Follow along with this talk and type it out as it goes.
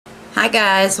Hi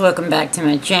guys, welcome back to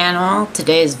my channel.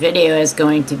 Today's video is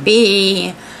going to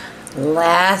be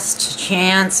Last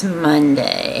Chance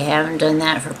Monday. Haven't done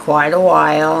that for quite a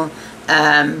while,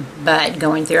 but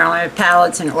going through all my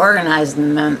palettes and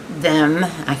organizing them.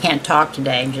 I can't talk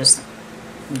today, just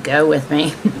go with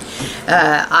me.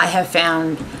 I have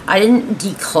found, I didn't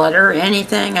declutter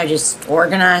anything, I just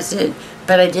organized it,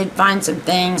 but I did find some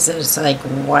things that it's like,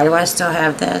 why do I still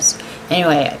have this?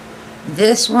 Anyway,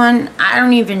 this one, I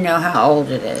don't even know how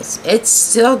old it is. It's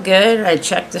still good. I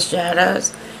checked the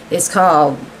shadows. It's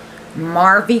called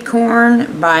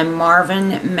Marvycorn by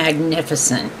Marvin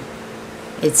Magnificent.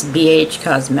 It's BH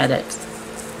Cosmetics.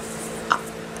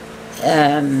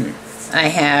 I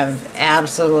have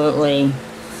absolutely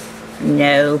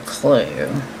no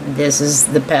clue. This is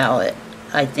the palette.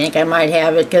 I think I might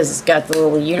have it because it's got the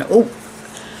little oh,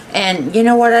 and you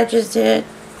know what I just did?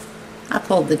 I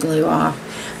pulled the glue off.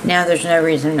 Now there's no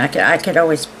reason I could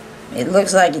always, it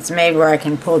looks like it's made where I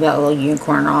can pull that little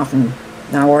unicorn off and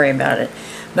not worry about it.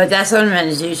 But that's what I'm going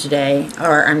to do today,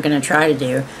 or I'm going to try to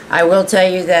do. I will tell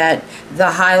you that the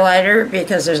highlighter,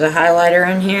 because there's a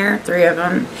highlighter in here, 3 of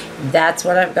them, that's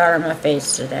what I've got on my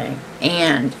face today.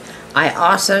 And I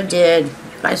also did, you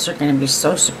guys are going to be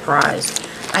so surprised,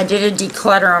 I did a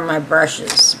declutter on my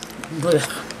brushes. Ugh.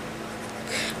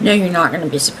 No, you're not going to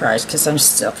be surprised because I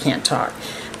still can't talk.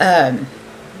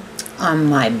 On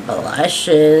my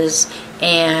blushes,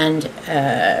 and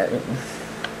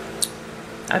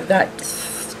I've got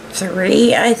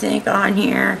 3, I think, on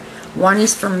here. One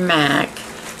is from MAC,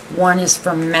 one is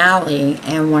from Mally,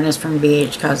 and one is from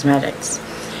BH Cosmetics.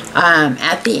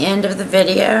 At the end of the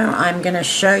video, I'm going to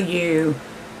show you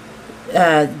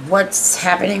what's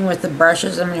happening with the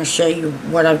brushes. I'm going to show you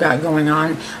what I've got going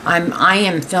on. I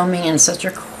am filming in such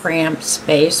a cramped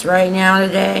space right now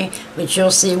today, but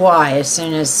you'll see why as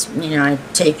soon as, you know, I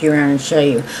take you around and show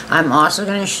you. I'm also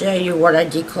going to show you what I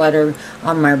decluttered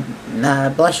on my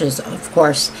blushes. Of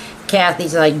course,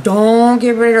 Kathy's like, don't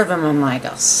get rid of them. I'm like,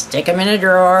 I'll stick them in a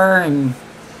drawer and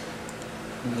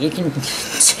you can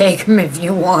take them if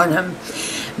you want them.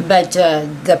 But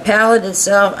the palette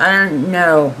itself, I don't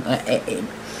know.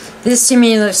 This to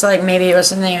me looks like maybe it was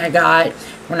something I got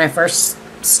when I first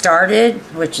started,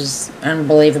 which is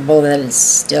unbelievable that it's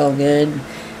still good.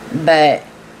 But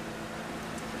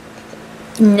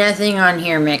nothing on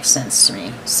here makes sense to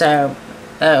me. So,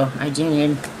 oh, I do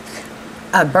need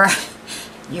a brush.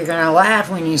 You're going to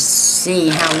laugh when you see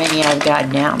how many I've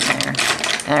got down there.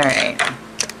 Alright.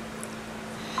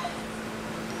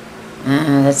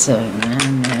 That's a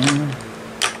no.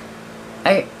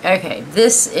 Okay,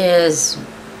 this is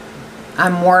a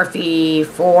Morphe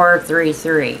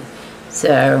 433.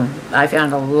 So I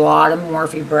found a lot of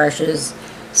Morphe brushes,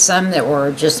 some that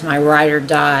were just my ride or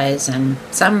dies, and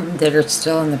some that are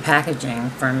still in the packaging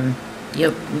from,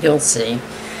 you'll see.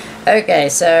 Okay,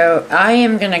 so I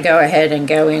am going to go ahead and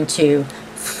go into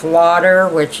Flotter,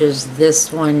 which is this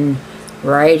one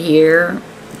right here.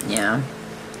 Yeah.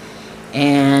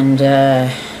 And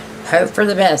hope for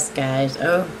the best, guys.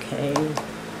 Okay.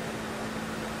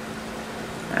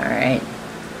 Alright.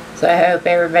 So I hope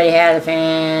everybody had a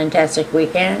fantastic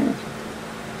weekend.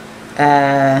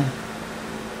 I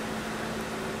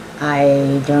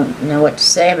don't know what to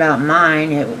say about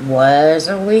mine. It was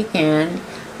a weekend.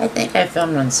 I think I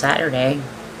filmed on Saturday.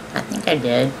 I think I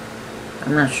did.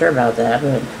 I'm not sure about that,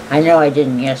 but I know I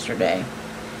didn't yesterday.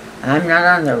 I'm not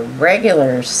on the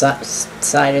regular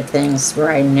side of things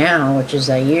right now, which is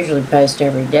I usually post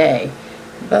every day,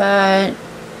 but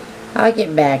I'll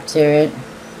get back to it.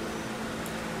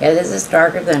 Yeah, this is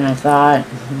darker than I thought,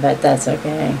 but that's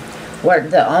okay.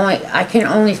 I can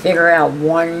only figure out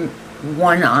one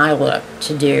eye look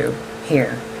to do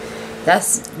here.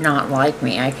 That's not like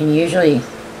me. I can usually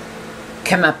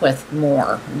come up with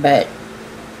more, but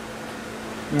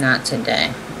not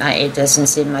today. It doesn't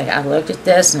seem like I looked at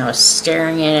this and I was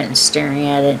staring at it and staring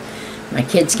at it. My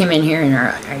kids came in here and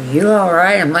are you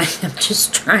alright? I'm like, I'm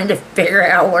just trying to figure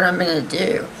out what I'm going to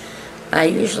do. I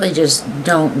usually just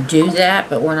don't do that,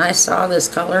 but when I saw this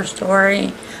color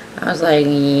story, I was like,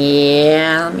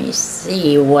 yeah, let me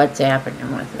see what's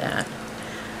happening with that.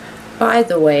 By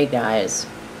the way, guys,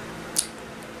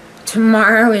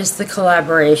 tomorrow is the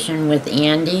collaboration with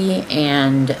Andy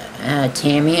and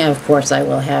Tammy. Of course, I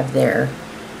will have their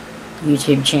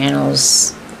YouTube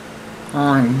channels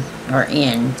on or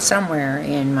in somewhere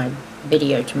in my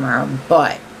video tomorrow.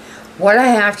 But what I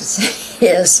have to say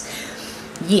is,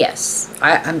 yes,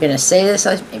 I'm going to say this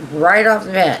right off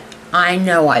the bat. I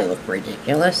know I look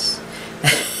ridiculous.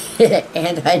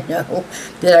 And I know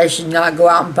that I should not go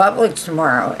out in public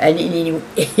tomorrow,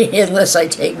 unless I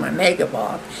take my makeup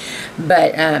off.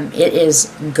 But it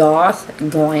is goth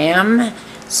glam,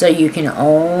 so you can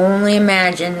only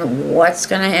imagine what's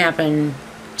going to happen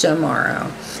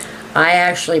tomorrow. I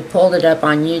actually pulled it up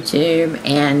on YouTube,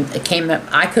 and it came up.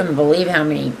 I couldn't believe how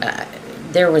many.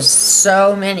 There was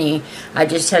so many. I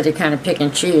just had to kind of pick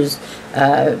and choose.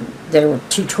 There were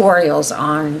tutorials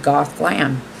on goth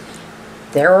glam.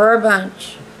 There were a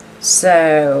bunch.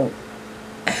 So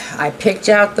I picked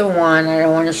out the one. I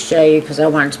don't want to show you because I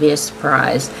want it to be a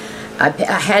surprise. I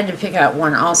had to pick out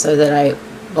one also that I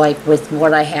like with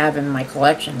what I have in my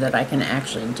collection that I can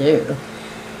actually do.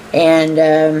 And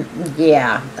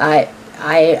yeah,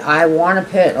 I want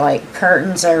to put like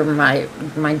curtains over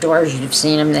my doors. You've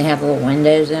seen them; they have little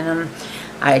windows in them.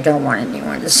 I don't want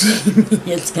anyone to see me.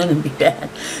 It's gonna be bad.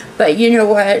 But you know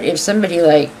what? If somebody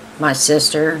like my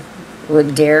sister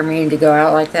would dare me to go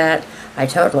out like that, I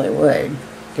totally would.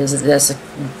 Because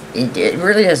it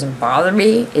really doesn't bother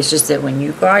me. It's just that when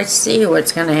you guys see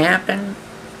what's gonna happen,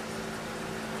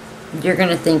 you're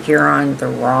gonna think you're on the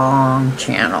wrong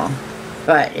channel.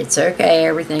 But it's okay,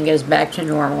 everything goes back to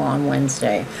normal on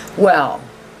Wednesday. Well,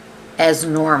 as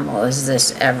normal as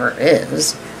this ever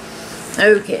is.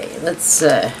 Okay, let's,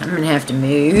 I'm gonna have to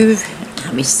move.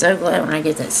 I'll be so glad when I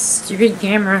get that stupid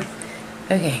camera.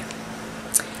 Okay.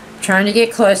 I'm trying to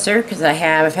get closer, because I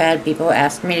have had people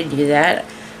ask me to do that.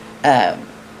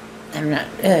 I'm not,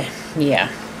 yeah.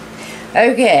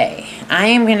 Okay, I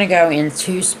am gonna go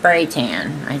into spray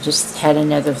tan. I just had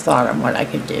another thought on what I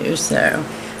could do, so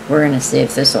we're going to see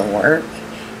if this will work.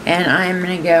 And I'm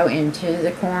going to go into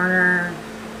the corner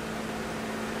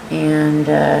and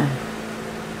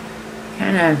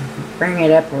kind of bring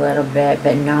it up a little bit,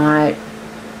 but not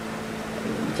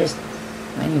just,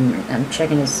 I'm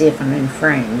checking to see if I'm in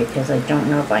frame because I don't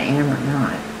know if I am or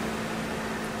not.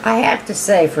 I have to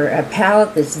say, for a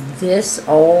palette that's this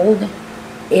old,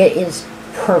 it is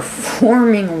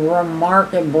performing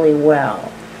remarkably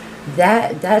well.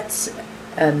 That's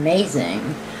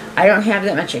amazing. I don't have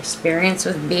that much experience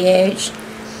with BH,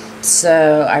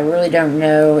 so I really don't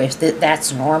know if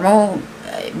that's normal,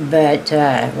 but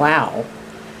wow.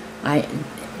 I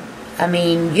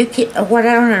mean, you can, what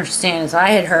I don't understand is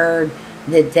I had heard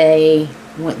that they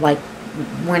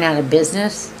went out of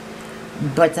business,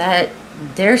 but that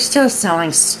they're still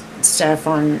selling stuff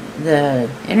on the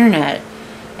internet,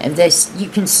 and you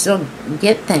can still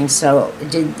get things. So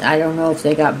I don't know if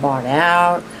they got bought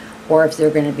out, or if they're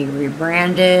going to be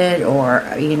rebranded, or,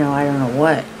 you know, I don't know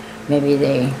what. Maybe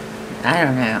I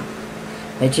don't know.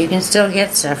 But you can still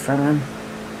get stuff from them.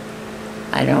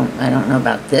 I don't know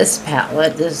about this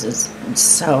palette. This is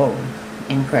so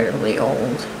incredibly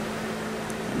old.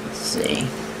 Let's see.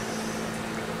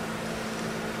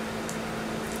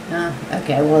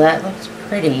 Okay, well that looks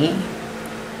pretty.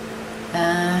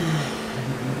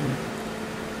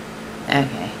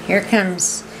 Okay, here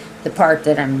comes the part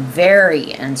that I'm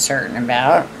very uncertain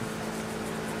about.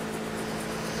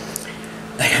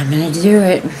 But I'm going to do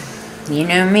it. You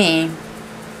know me.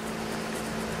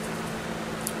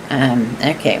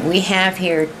 Okay, we have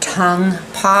here Tongue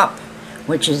Pop,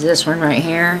 which is this one right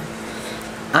here.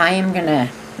 I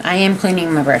am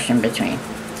cleaning my brush in between,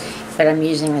 but I'm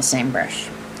using the same brush.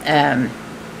 I'm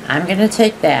going to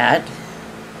take that,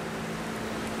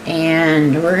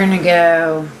 and we're going to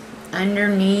go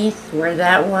underneath where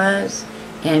that was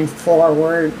and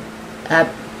forward up,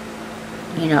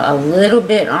 you know, a little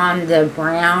bit on the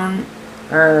brown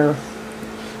or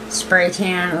spray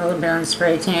tan, a little bit on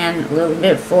spray tan, a little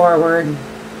bit forward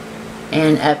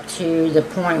and up to the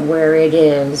point where it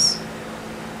is,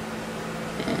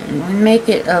 and we make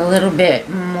it a little bit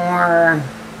more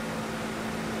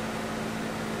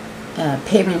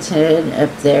pigmented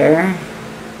up there.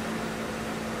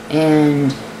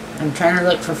 And I'm trying to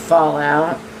look for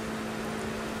fallout.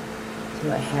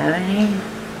 Do I have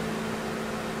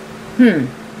any?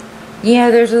 Yeah,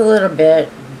 there's a little bit,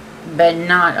 but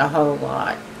not a whole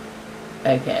lot.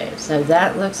 Okay, so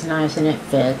that looks nice and it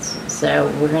fits. So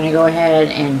we're going to go ahead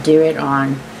and do it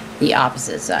on the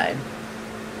opposite side.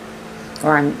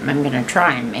 Or I'm going to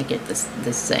try and make it the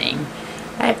same.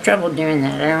 I have trouble doing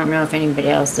that. I don't know if anybody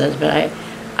else does, but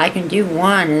I can do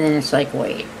one and then it's like,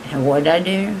 wait, what did I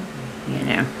do? You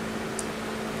know.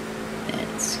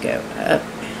 Let's go up.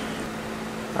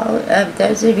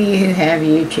 Those of you who have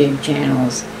YouTube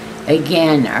channels,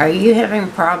 again, are you having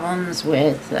problems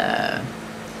with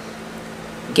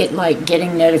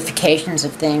getting notifications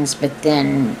of things, but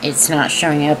then it's not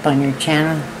showing up on your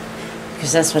channel?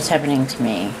 Because that's what's happening to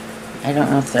me. I don't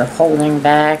know if they're holding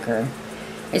back or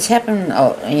It's happened,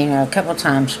 oh, you know, a couple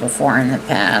times before in the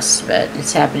past, but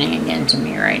it's happening again to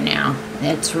me right now.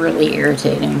 It's really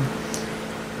irritating.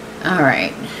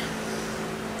 Alright.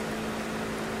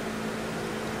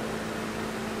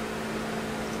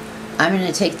 I'm going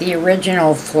to take the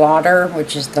original Flotter,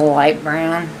 which is the light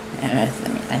brown. I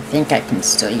think I can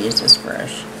still use this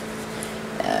brush.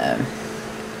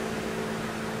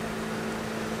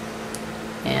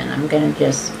 And I'm going to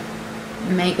just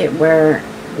make it where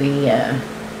we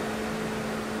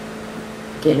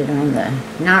get it on the,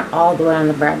 not all the way on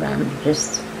the brow bone,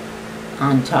 just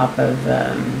on top of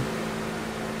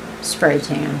spray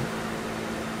tan.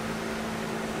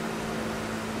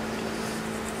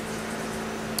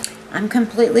 I'm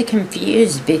completely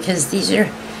confused because these are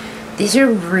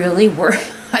really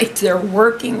they're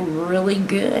working really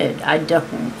good. I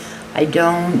don't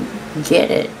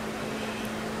get it.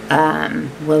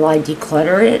 Will I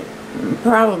declutter it?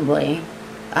 Probably.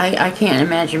 I can't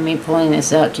imagine me pulling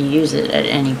this out to use it at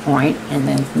any point in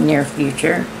the near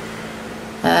future.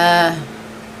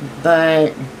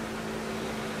 But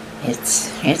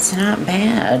it's not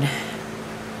bad.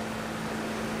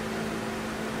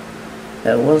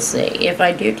 But we'll see. If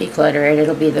I do declutter it,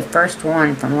 it'll be the first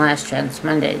one from Last Chance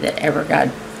Monday that ever got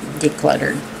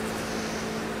decluttered.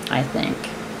 I think.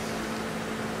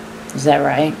 Is that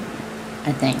right?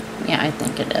 I think. Yeah, I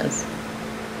think it is.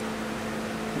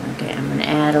 Okay, I'm going to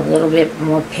add a little bit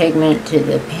more pigment to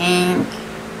the pink.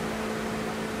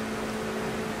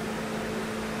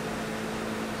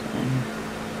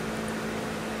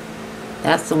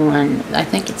 That's the one, I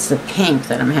think it's the pink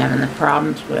that I'm having the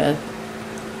problems with.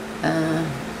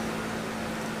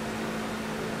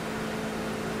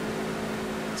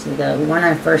 See, the one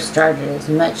I first started is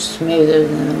much smoother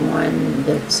than the one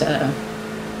that's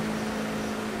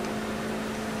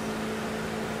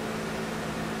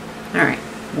alright,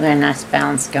 we got a nice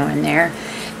balance going there.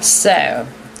 So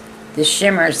the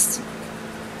shimmers,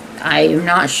 I'm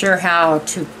not sure how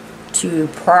to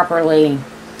properly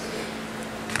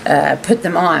put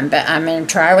them on, but I'm going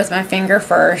to try with my finger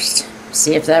first,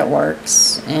 see if that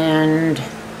works. And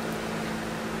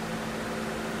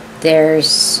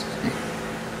there's,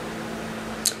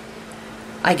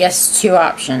 I guess, two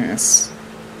options.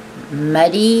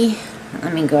 Muddy,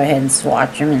 let me go ahead and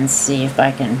swatch them and see if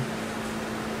I can.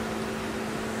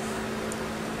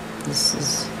 This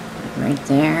is right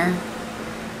there.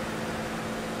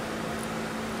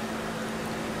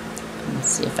 Let's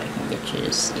see if I can get you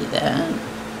to see that.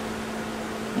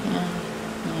 Yeah.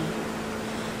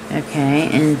 Okay,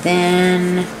 and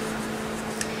then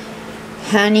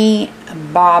Honey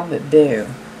Bob Boo.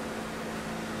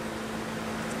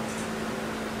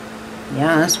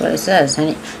 Yeah, that's what it says.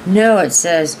 Honey. No, it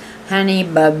says Honey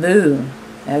Baboo.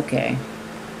 Okay.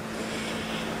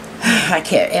 I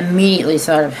immediately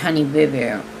thought of Honey Boo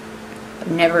Boo.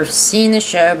 I've never seen the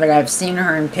show, but I've seen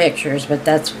her in pictures, but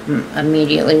that's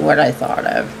immediately what I thought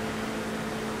of.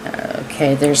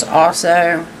 Okay, there's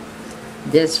also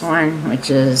this one, which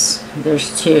is,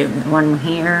 there's two. One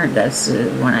here, that's the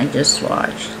one I just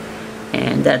swatched.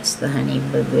 And that's the Honey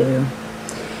Boo Boo.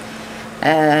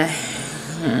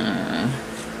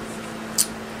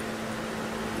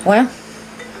 Well,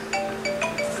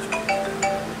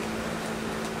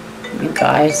 you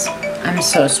guys, I'm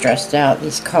so stressed out.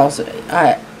 These calls,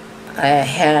 I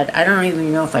don't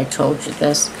even know if I told you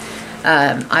this.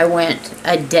 I went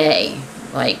a day,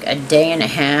 like a day and a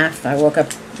half. I woke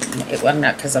up, I'm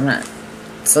not, because I'm not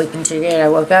sleeping too good. I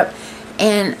woke up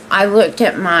and I looked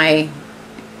at my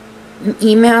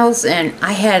emails and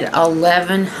I had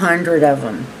 1,100 of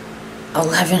them.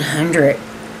 1,100.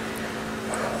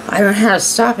 I don't know how to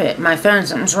stop it. My phone,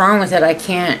 something's wrong with it. I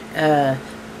can't,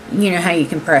 you know how you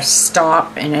can press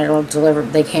stop and it'll deliver,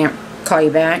 they can't call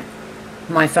you back?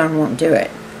 My phone won't do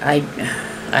it. I don't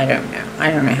know.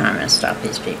 I don't know how I'm going to stop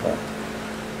these people.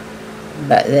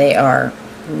 But they are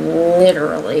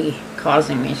literally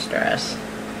causing me stress.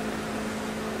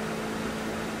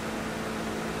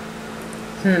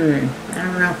 I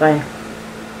don't know if I...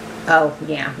 Oh,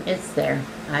 yeah, it's there.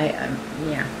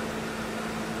 Yeah.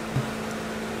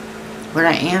 What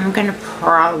I am going to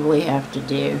probably have to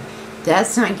do,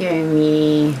 that's not giving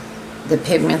me the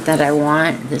pigment that I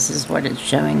want. This is what it's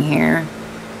showing here.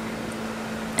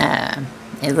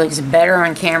 It looks better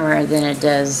on camera than it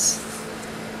does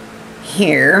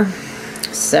here.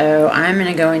 So I'm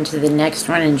going to go into the next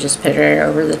one and just put it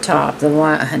over the top,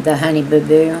 the Honey Boo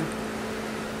Boo.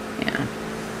 Yeah.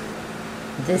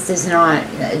 This is not,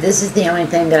 this is the only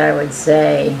thing that I would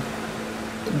say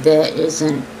that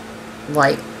isn't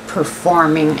like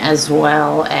performing as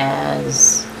well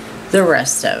as the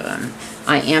rest of them.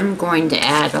 I am going to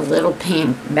add a little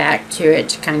pink back to it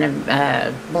to kind of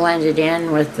blend it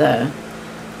in with the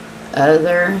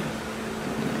other.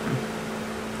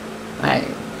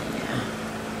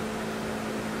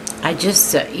 I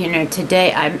just, you know,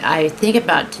 today, I think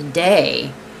about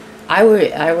today, I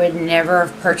would never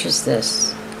have purchased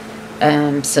this.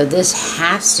 So this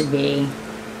has to be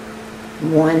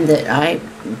one that I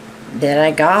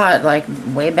got like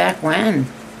way back when.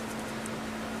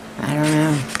 I don't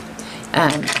know.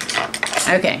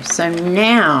 Okay, so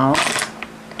now,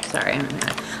 sorry,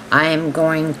 I'm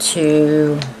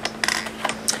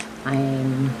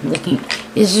looking.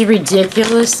 This is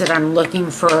ridiculous that I'm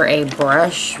looking for a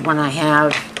brush when I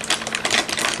have,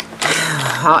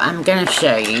 I'm going to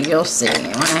show you, you'll see.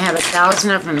 When I have 1,000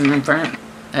 of them in front,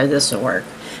 oh, this will work.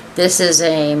 This is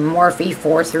a Morphe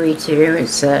 432.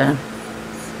 It's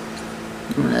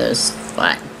one of those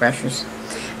flat brushes.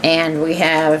 And we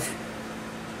have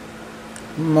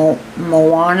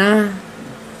Moana.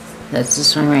 That's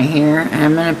this one right here. And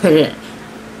I'm going to put it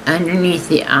underneath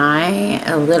the eye,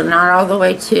 a little, not all the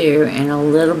way to, and a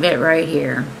little bit right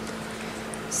here.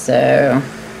 So,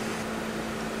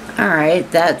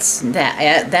 alright, that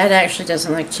actually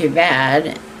doesn't look too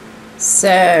bad.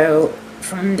 So,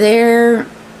 from there,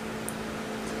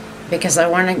 because I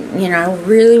want to, you know, I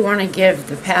really want to give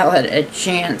the palette a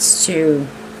chance to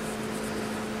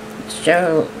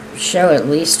show at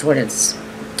least what it's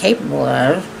capable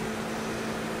of.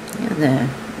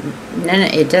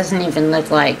 It doesn't even look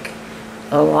like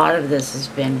a lot of this has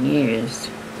been used.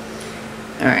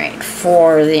 Alright,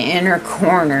 for the inner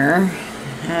corner,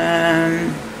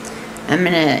 I'm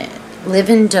going to Live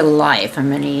into Life. I'm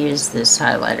going to use this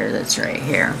highlighter that's right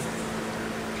here.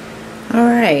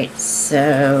 Alright,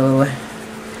 so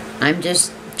I'm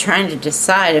just trying to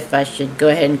decide if I should go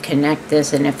ahead and connect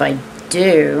this, and if I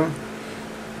do,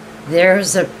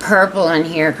 there's a purple in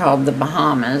here called the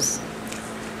Bahamas.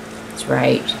 It's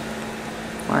right,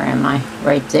 where am I?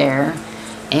 Right there.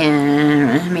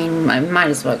 And I mean, I might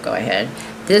as well go ahead.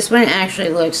 This one actually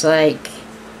looks like,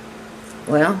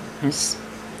 well, it's,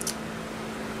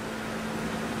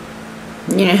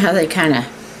 you know how they kind of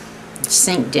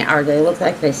sink down, or they look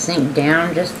like they sink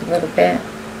down just a little bit.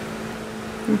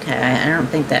 Okay, I don't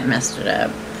think that messed it up.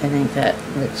 I think that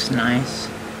looks nice.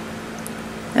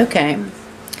 Okay,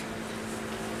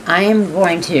 I am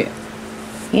going to,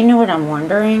 you know what I'm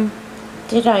wondering?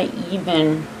 Did I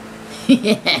even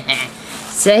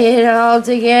say it all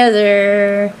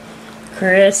together?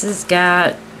 Chris has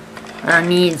got, or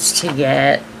needs to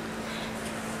get,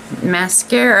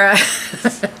 mascara.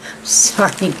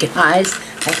 Sorry guys,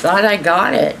 I thought I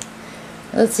got it.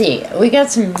 Let's see, we got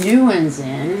some new ones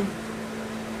in.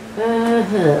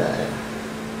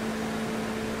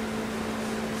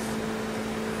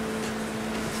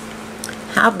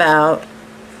 How about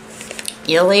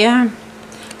Ilia?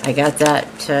 I got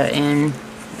that in,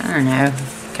 I don't know,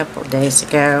 a couple of days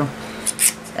ago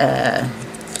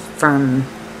from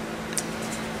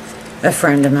a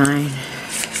friend of mine.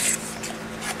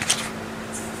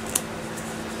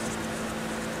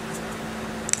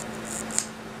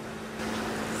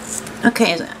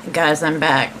 Okay, guys, I'm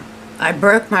back. I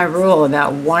broke my rule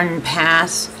about one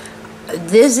pass.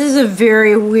 This is a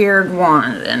very weird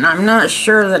one, and I'm not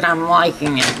sure that I'm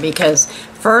liking it, because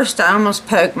first I almost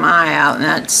poked my eye out, and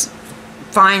that's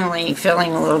finally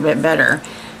feeling a little bit better.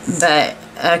 But,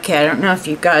 okay, I don't know if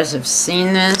you guys have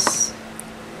seen this.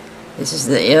 This is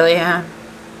the Ilia.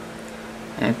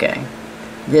 Okay.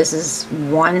 This is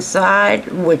one side,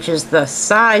 which is the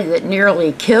side that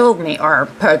nearly killed me, or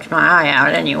poked my eye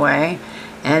out anyway.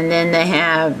 And then they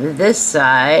have this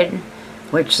side,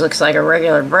 which looks like a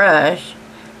regular brush.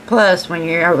 Plus, when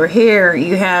you're over here,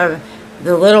 you have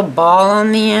the little ball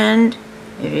on the end,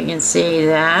 if you can see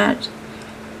that.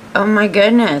 Oh my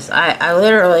goodness, I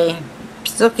literally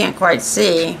still can't quite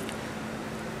see.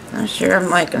 Not sure I'm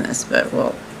liking this, but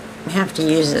we'll have to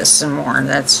use this some more.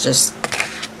 That's just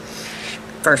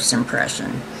first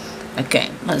impression. Okay,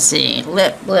 let's see.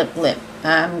 Lip.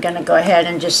 I'm gonna go ahead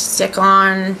and just stick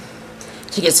on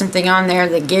to get something on there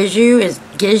that gives you,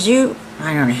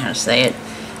 I don't know how to say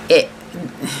it.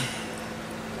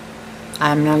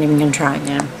 I'm not even gonna try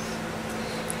again.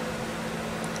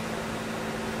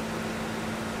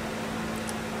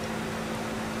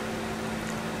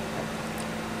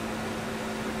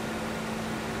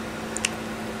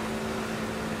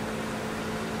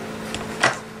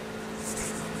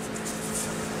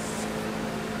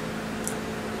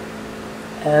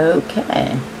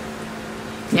 Okay.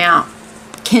 Now,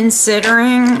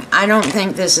 considering, I don't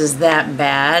think this is that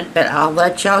bad, but I'll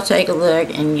let y'all take a look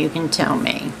and you can tell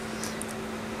me.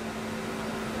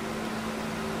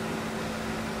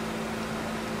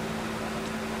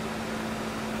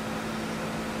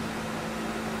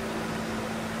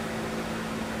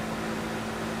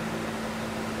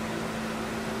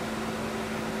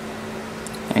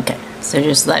 So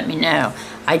just let me know.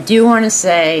 I do want to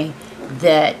say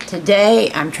that today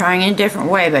I'm trying a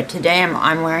different way, but today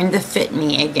I'm wearing the Fit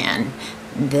Me again.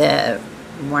 The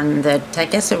one that, I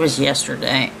guess it was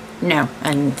yesterday. No,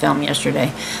 I didn't film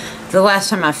yesterday. The last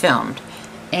time I filmed.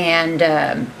 And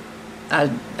I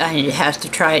have to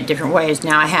try it different ways.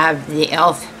 Now I have the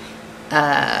e.l.f.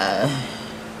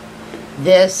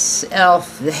 This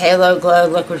e.l.f. the Halo Glow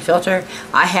liquid filter.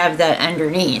 I have that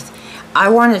underneath. I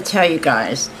want to tell you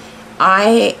guys,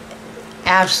 I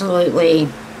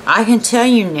can tell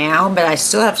you now, but I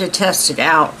still have to test it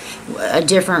out a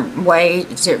different way,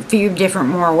 a few different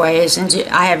more ways. And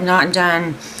I have not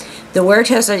done the wear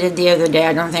test I did the other day.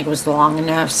 I don't think it was long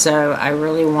enough, so I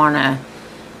really want to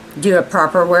do a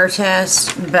proper wear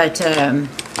test. But I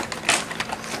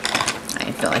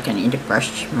feel like I need to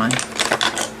brush my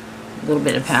little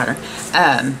bit of powder.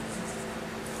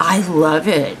 I love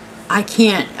it. I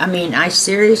can't. I mean, I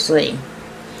seriously.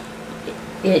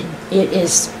 It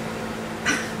is.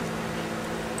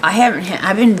 I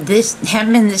haven't been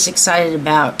this excited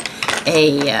about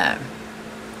a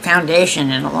foundation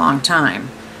in a long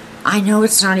time. I know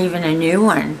it's not even a new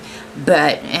one,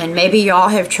 and maybe y'all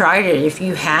have tried it. If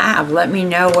you have, let me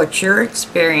know what your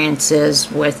experience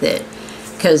is with it,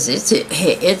 because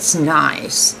it's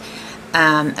nice.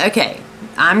 Okay,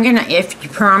 I'm gonna, if you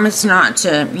promise not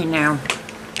to, you know,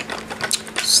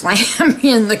 slam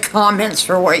me in the comments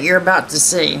for what you're about to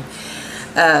see.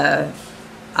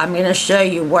 I'm going to show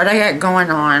you what I got going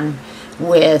on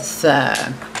with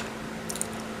the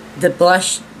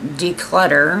blush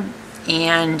declutter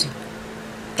and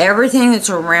everything that's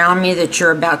around me that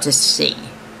you're about to see.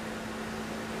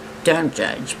 Don't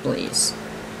judge, please.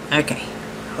 Okay,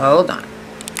 hold on.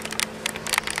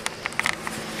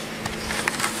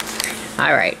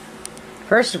 Alright,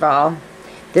 first of all,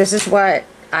 this is what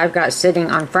I've got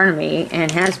sitting on front of me and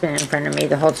has been in front of me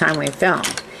the whole time we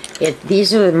filmed.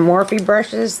 These are the Morphe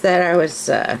brushes that I was,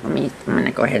 I'm going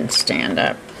to go ahead and stand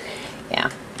up. Yeah,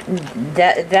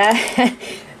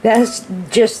 that's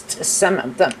just some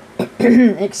of them.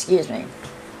 Excuse me.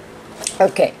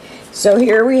 Okay, so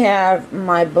here we have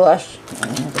my blush.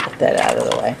 I'm going to get that out of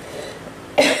the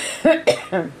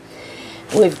way.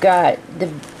 We've got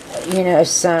the, you know,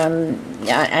 some,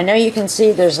 I know you can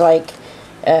see there's like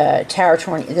Tower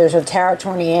 20, there's a Tower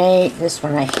 28. This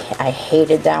one I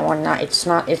hated that one. It's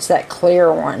that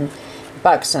clear one,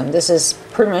 Buxom. This is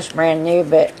pretty much brand new,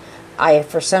 but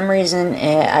for some reason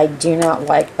I do not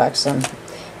like Buxom.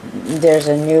 There's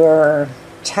a newer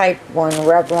type one,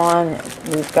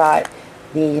 Revlon. We've got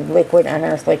the Liquid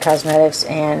Unearthly Cosmetics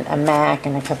and a MAC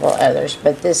and a couple others,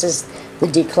 but this is the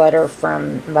declutter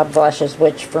from my blushes,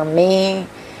 which for me,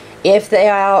 if they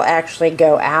all actually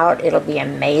go out, it'll be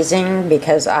amazing,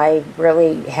 because I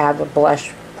really have a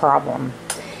blush problem.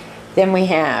 Then we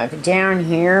have down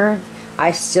here,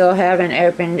 I still haven't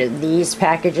opened these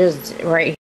packages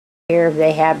right here.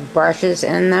 They have brushes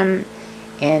in them.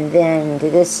 And then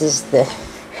this is the,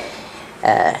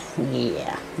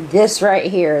 yeah, this right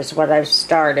here is what I've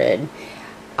started.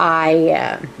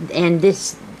 And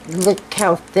this, look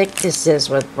how thick this is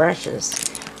with brushes.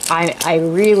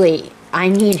 I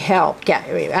need help.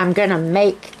 I'm going to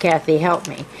make Kathy help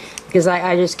me, because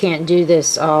I just can't do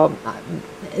this all,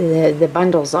 the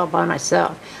bundles all by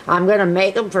myself. I'm going to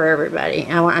make them for everybody.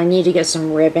 I need to get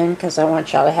some ribbon, because I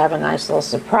want y'all to have a nice little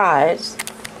surprise.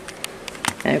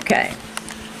 Okay.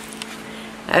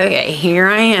 Okay, here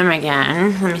I am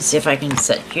again. Let me see if I can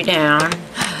set you down.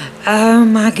 Oh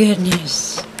my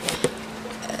goodness.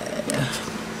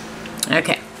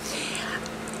 Okay.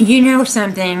 You know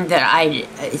something that I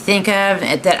think of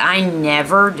that I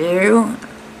never do?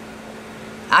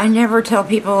 I never tell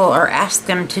people or ask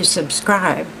them to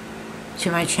subscribe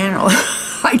to my channel.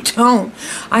 I don't.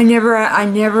 I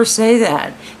never say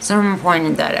that. Someone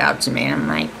pointed that out to me, and I'm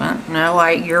like, well, no,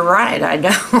 you're right. I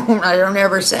don't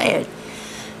ever say it.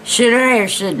 Should I or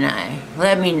shouldn't I?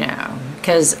 Let me know.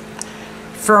 Because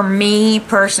for me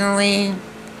personally,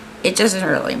 it doesn't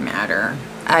really matter.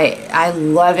 I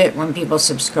love it when people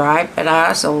subscribe, but I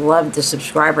also love the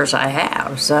subscribers I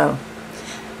have. So,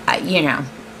 you know,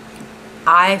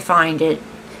 I find it,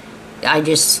 I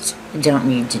just don't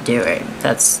need to do it.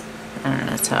 I don't know,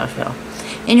 that's how I feel.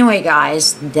 Anyway,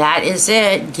 guys, that is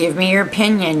it. Give me your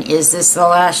opinion. Is this the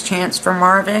last chance for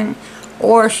Marvin?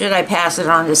 Or should I pass it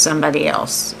on to somebody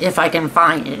else, if I can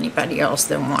find anybody else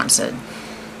that wants it?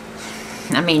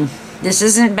 I mean, this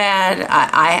isn't bad.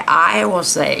 I will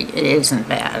say it isn't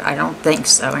bad. I don't think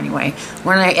so, anyway.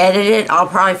 When I edit it, I'll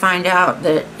probably find out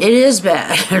that it is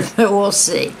bad, but we'll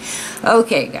see.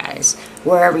 Okay, guys,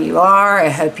 wherever you are, I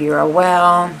hope you are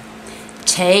well.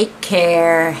 Take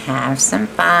care, have some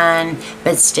fun,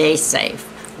 but stay safe.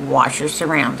 Watch your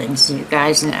surroundings, you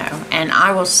guys know. And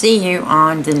I will see you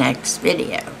on the next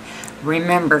video.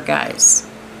 Remember, guys,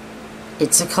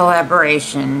 it's a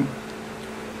collaboration.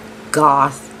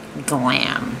 Goth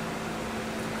Glam.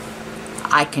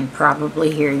 I can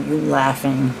probably hear you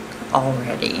laughing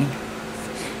already.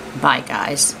 Bye,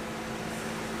 guys.